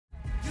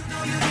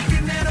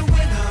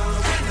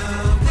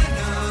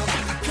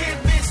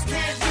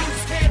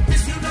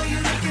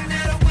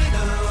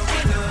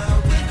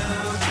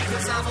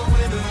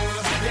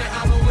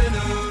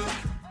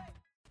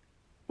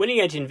Winning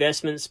Edge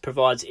Investments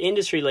provides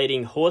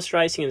industry-leading horse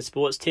racing and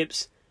sports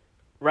tips,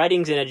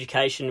 ratings and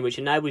education which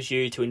enables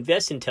you to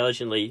invest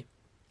intelligently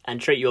and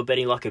treat your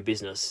betting like a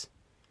business.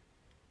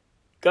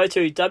 Go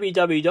to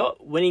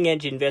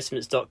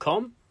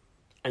www.winningedgeinvestments.com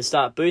and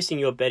start boosting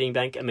your betting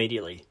bank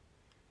immediately.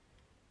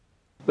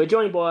 We're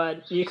joined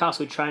by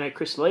Newcastle trainer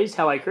Chris Lees.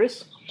 How are you,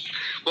 Chris?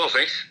 Well,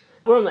 thanks.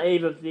 We're on the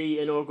eve of the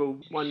inaugural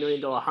 $1 million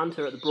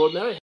Hunter at the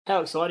Broadmeadow. How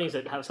exciting is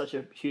it to have such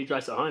a huge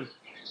race at home?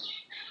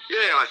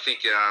 Yeah, I think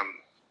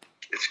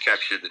it's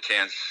captured the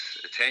town's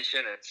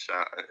attention. It's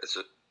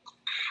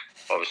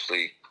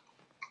obviously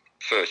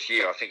first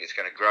year. I think it's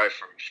going to grow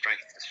from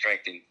strength to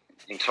strength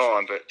in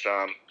time, but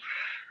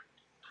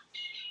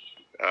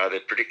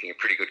they're predicting a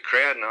pretty good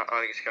crowd, and I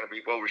think it's going to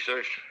be well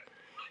received.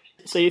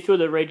 So you feel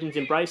the region's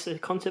embraced the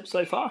concept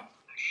so far?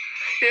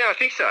 Yeah, I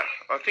think so.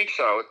 I think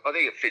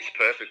it fits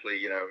perfectly.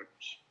 You know,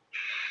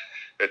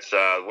 it's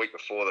the week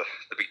before the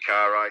big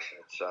car race,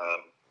 and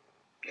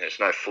it's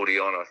no footy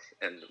on it,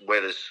 and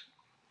weather's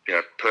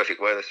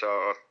perfect weather. So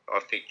I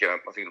think it'll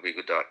be a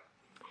good day.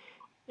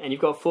 And you've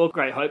got 4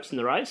 great hopes in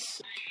the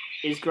race.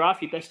 Is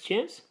Graf your best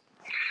chance?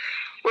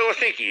 Well, I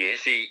think he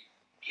is.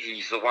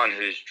 He's the one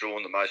who's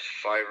drawn the most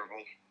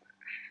favourable.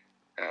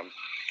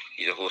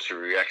 He's a horse who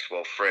reacts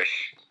well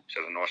fresh.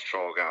 So a nice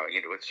trial going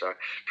into it. So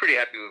pretty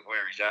happy with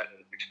where he's at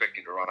and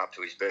expecting to run up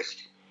to his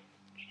best.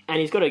 And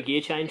he's got a gear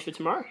change for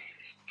tomorrow?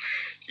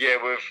 Yeah,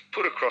 we've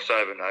put a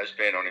crossover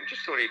noseband on him.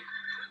 Just thought he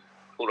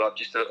pulled up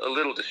just a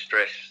little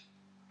distress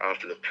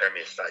after the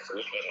Premier Stakes. I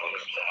was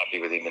happy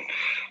with him, and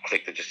I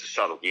think that just a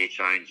subtle gear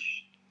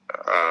change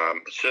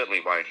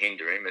certainly won't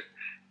hinder him.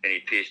 And he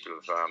appears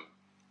to have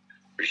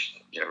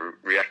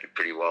reacted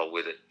pretty well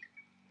with it.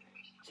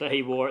 So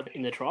he wore it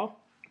in the trial?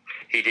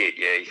 He did,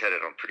 yeah. He's had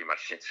it on pretty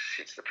much since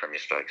the Premier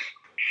Stakes.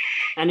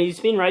 And he's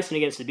been racing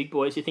against the big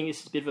boys. Do you think this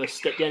is a bit of a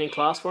step down in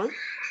class for him?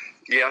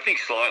 Yeah, I think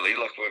slightly.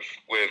 Like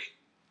we've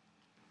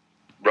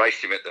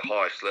raced him at the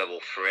highest level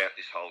throughout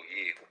this whole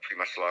year, pretty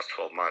much the last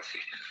 12 months. He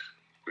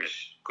was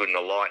good in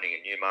the Lightning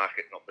and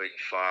Newmarket, not beating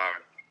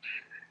far.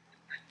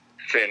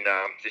 Then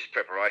this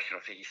preparation,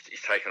 I think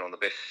he's taken on the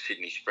best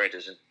Sydney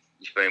sprinters, and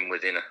he's been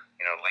within a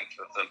length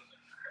of them.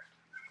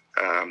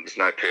 There's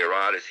no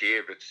Piratas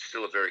here, but it's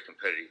still a very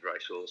competitive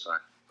race also.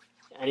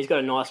 And he's got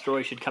a nice draw.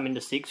 He should come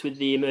into 6 with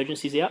the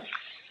emergencies out.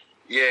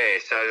 Yeah,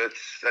 so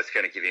that's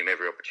going to give him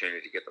every opportunity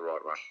to get the right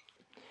run.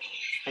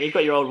 And you've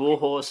got your old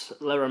warhorse,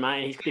 Le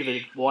Romain. He's a bit of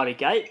a wider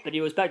gate, but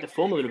he was back to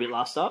form a little bit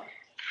last start.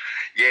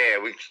 Yeah,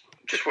 we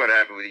just weren't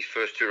happy with his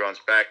first 2 runs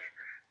back.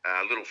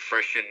 A little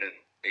freshened, and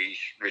he's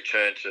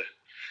returned to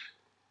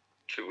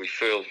we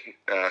feel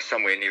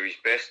somewhere near his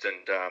best,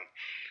 and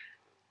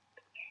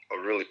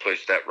I'm really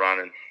pleased with that run.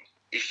 And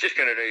he's just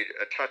going to need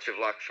a touch of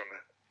luck from a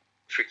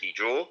tricky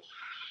draw,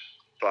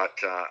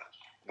 but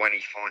when he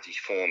finds his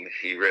form,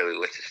 he rarely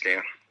lets us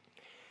down.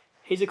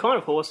 He's the kind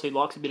of horse who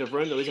likes a bit of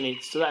room, though, isn't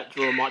he? So that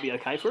draw might be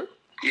okay for him?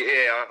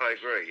 Yeah, I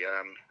agree.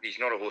 He's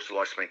not a horse who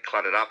likes being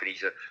cluttered up, and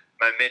he's a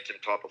momentum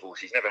type of horse.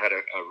 He's never had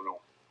a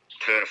real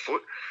turn of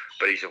foot,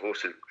 but he's a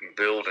horse who can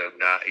build,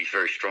 and he's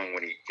very strong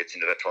when he gets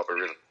into that type of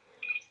rhythm.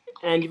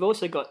 And you've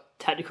also got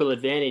Tactical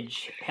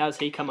Advantage. How's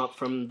he come up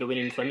from the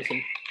winning Flemington?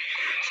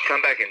 He's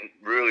come back in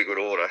really good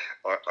order.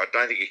 I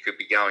don't think he could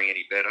be going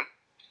any better.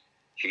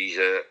 He's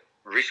a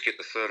risk at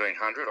the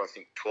 1,300. I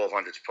think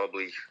 1,200 is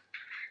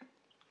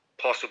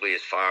possibly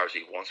as far as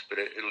he wants, but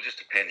it'll just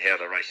depend how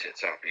the race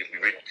sets up. He'll be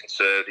really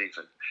conservative,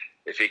 and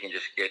if he can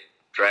just get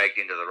dragged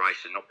into the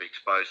race and not be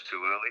exposed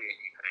too early, he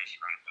can easily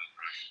run a good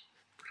race.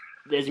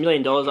 There's $1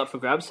 million up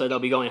for grabs, so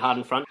they'll be going hard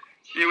in front.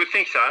 You would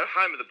think so.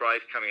 Home of the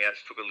Brave coming out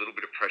took a little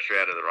bit of pressure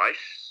out of the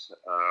race.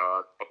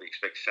 I'd probably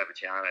expect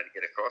Savatiano to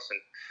get across,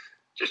 and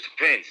just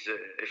depends.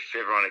 If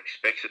everyone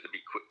expects it to be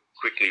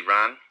quickly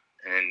run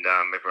and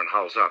everyone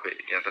holds up,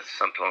 that's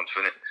sometimes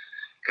when it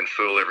can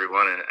fool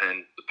everyone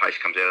and the pace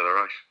comes out of the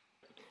race.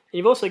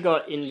 You've also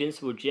got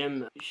Invincible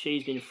Gem.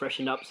 She's been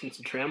freshened up since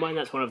the tramway, and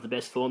that's one of the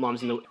best form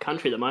arms in the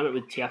country at the moment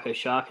with Tiago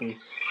Shark, and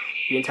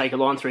you can take a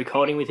line through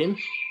Colding with him.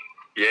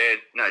 Yeah,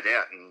 no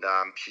doubt, and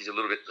she's a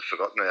little bit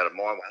forgotten out of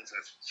my ones.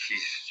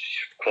 She's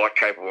quite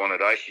capable on her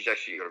day. She's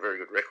actually got a very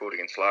good record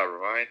against La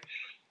Romain.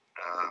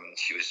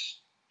 She was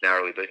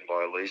narrowly beaten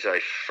by Elise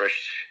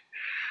fresh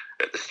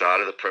at the start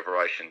of the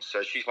preparation.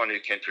 So she's one who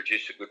can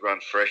produce a good run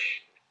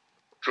fresh.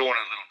 Drawn a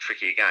little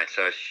tricky again,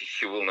 so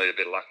she will need a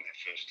bit of luck in that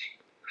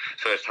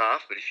first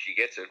half, but if she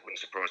gets it, wouldn't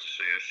surprise to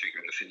see her figure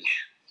in the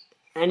finish.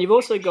 And you've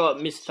also got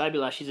Miss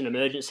Fabulous. She's an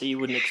emergency. You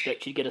wouldn't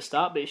expect she'd get a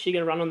start, but is she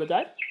going to run on the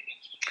day?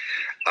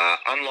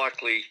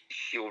 Unlikely.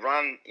 She'll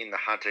run in the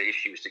Hunter if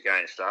she was to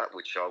gain a start,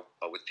 which I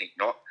would think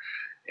not.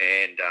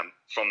 And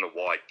from the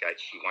wide gate,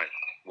 she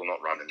will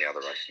not run in the other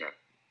race, no.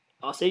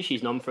 I see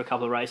she's nom for a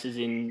couple of races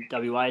in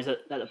WA. Is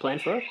that the plan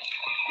for her?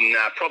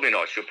 No, probably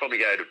not. She'll probably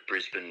go to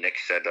Brisbane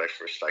next Saturday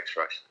for a stakes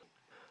race.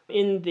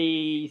 In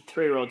the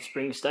 3-year-old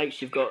spring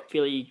stakes, you've got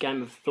filly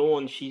Game of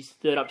Thorns. She's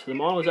third up to the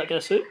mile. Is that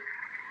going to suit?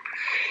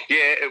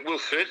 Yeah, it will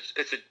suit.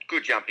 It's a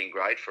good jumping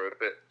grade for her,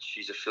 but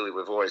she's a filly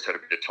we've always had a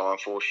bit of time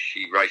for.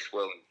 She raced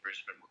well in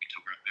Brisbane when we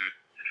took her up there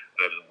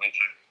over the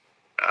winter.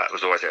 It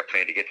was always our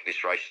plan to get to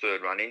this race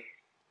third run in.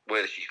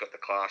 Whether she's got the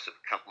class of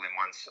a couple in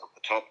ones at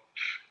the top,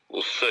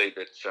 we'll see.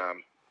 But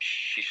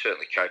she's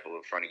certainly capable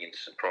of running into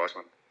some prize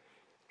money.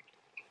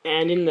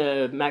 And in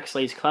the Max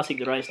Lees Classic,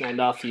 the race named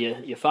after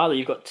your father,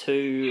 you've got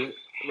two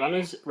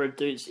runners,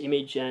 Redout's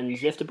Image and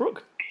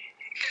Zefterbrook.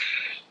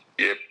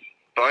 Yeah,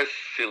 both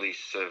fillies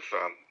have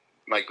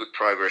made good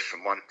progress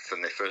from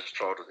their first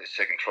trial to their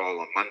second trial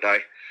on Monday.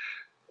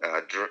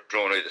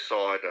 Drawn either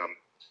side,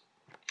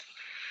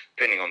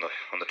 depending on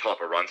the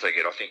type of runs they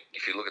get. I think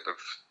if you look at the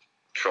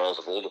trials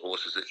of all the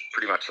horses, it's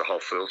pretty much the whole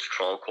field's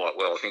trial quite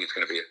well. I think it's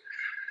going to be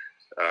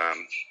a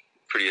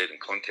pretty even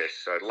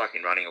contest. So luck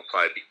in running will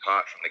play a big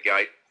part from the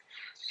gate.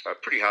 So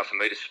pretty hard for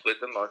me to split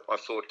them. I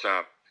thought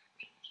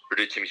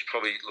Redout's Image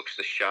probably looks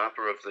the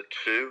sharper of the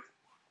two,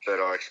 but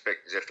I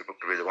expect Zefterbrook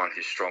to be the one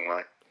who's strong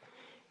late.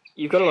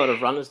 You've got a lot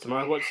of runners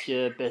tomorrow. What's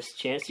your best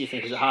chance, do you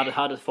think? Is it hard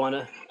to find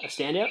a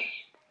standout?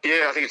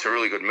 Yeah, I think it's a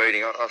really good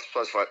meeting. I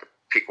suppose if I had to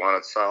pick one,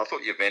 I'd say I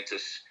thought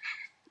Juventus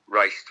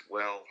raced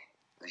well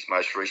his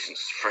most recent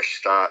fresh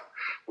start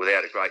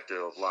without a great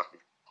deal of luck.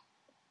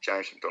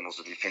 James McDonald's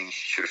of the opinion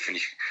she should have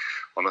finished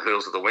on the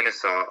heels of the winner,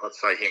 so I'd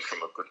say him from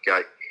a good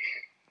gate.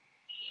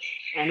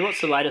 And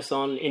what's the latest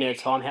on in her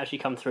time? How's she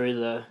come through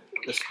the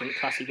Sprint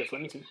Classic at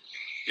Flemington?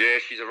 Yeah,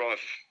 she's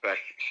arrived back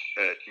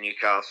at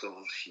Newcastle.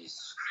 She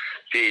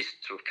appears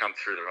to have come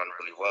through the run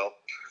really well.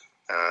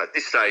 At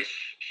this stage,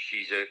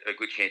 she's a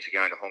good chance of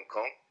going to Hong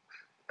Kong,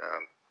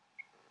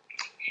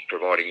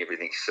 providing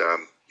everything's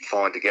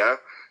fine to go.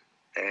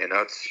 And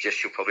I'd suggest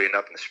she'll probably end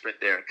up in the sprint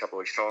there in a couple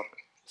of weeks' time.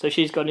 So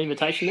she's got an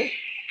invitation there?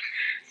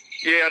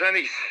 Yeah, I don't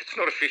think it's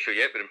not official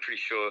yet, but I'm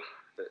pretty sure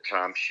that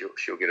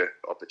she'll get an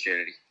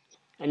opportunity.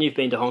 And you've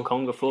been to Hong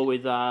Kong before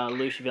with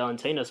Lucia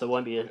Valentina, so it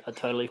won't be a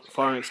totally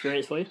foreign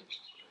experience for you?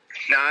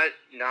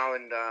 No,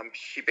 and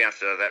she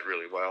bounced out of that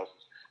really well.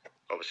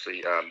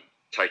 Obviously,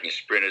 taking a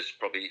sprint is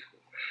probably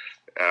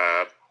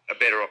a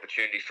better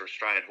opportunity for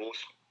Australian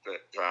horse,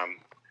 but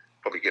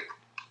probably get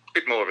a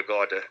bit more of a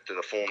guide to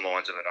the form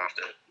lines of it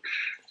after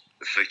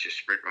the feature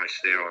sprint race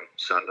there on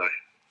Sunday.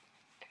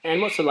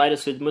 And what's the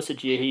latest with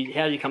Musajir?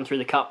 How did he come through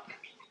the Cup?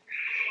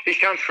 He's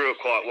come through it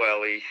quite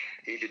well.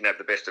 He didn't have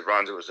the best of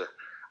runs. It was an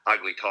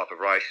ugly type of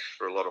race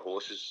for a lot of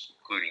horses,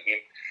 including him.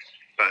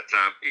 But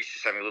he's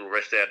just having a little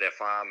rest out at our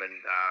farm and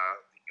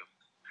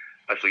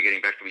hopefully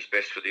getting back to his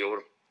best for the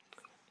autumn.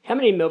 How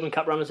many Melbourne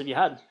Cup runners have you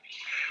had?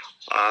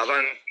 I've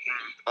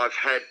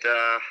had...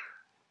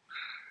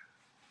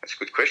 that's a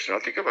good question. I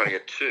think I've only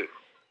had two.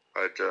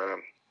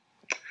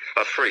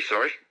 Three,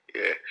 sorry.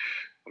 Yeah.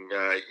 I'm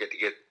yet to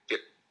get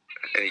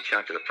any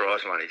chunk of the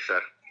prize money, so...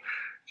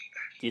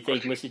 Do you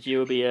think Musajir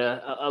will be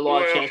a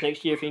live chance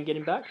next year if you can get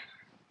him back?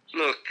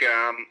 Look,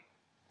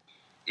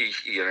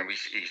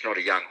 he's not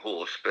a young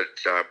horse, but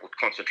we'll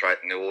concentrate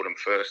in the autumn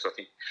first. I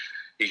think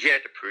he's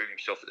yet to prove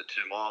himself at the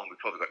 2 mile, and we've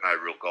probably got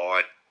no real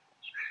guide.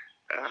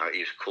 He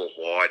was caught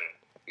wide, and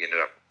he ended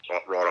up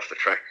right off the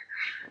track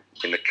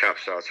in the Cup,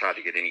 so it's hard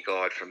to get any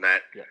guide from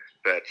that. Yeah.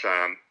 But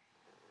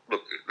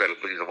look, that'll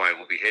be the way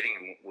we'll be heading,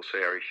 and we'll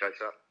see how he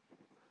shapes up.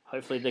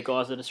 Hopefully the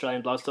guys at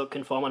Australian Bloodstock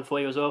can find one for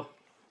you as well.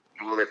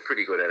 Well, they're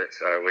pretty good at it,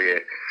 so yeah,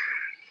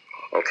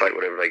 I'll take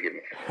whatever they give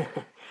me.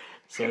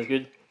 Sounds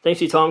good. Thanks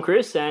for your time,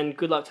 Chris, and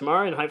good luck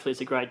tomorrow, and hopefully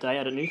it's a great day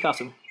out at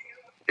Newcastle.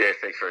 Yeah,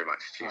 thanks very much.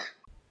 Cheers.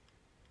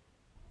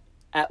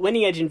 At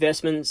Winning Edge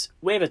Investments,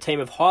 we have a team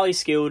of highly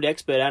skilled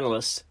expert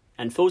analysts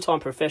and full-time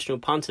professional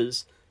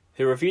punters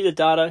who review the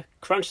data,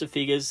 crunch the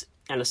figures,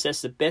 and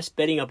assess the best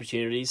betting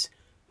opportunities,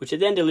 which are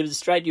then delivered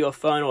straight to your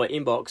phone or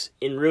inbox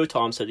in real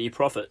time so that you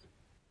profit.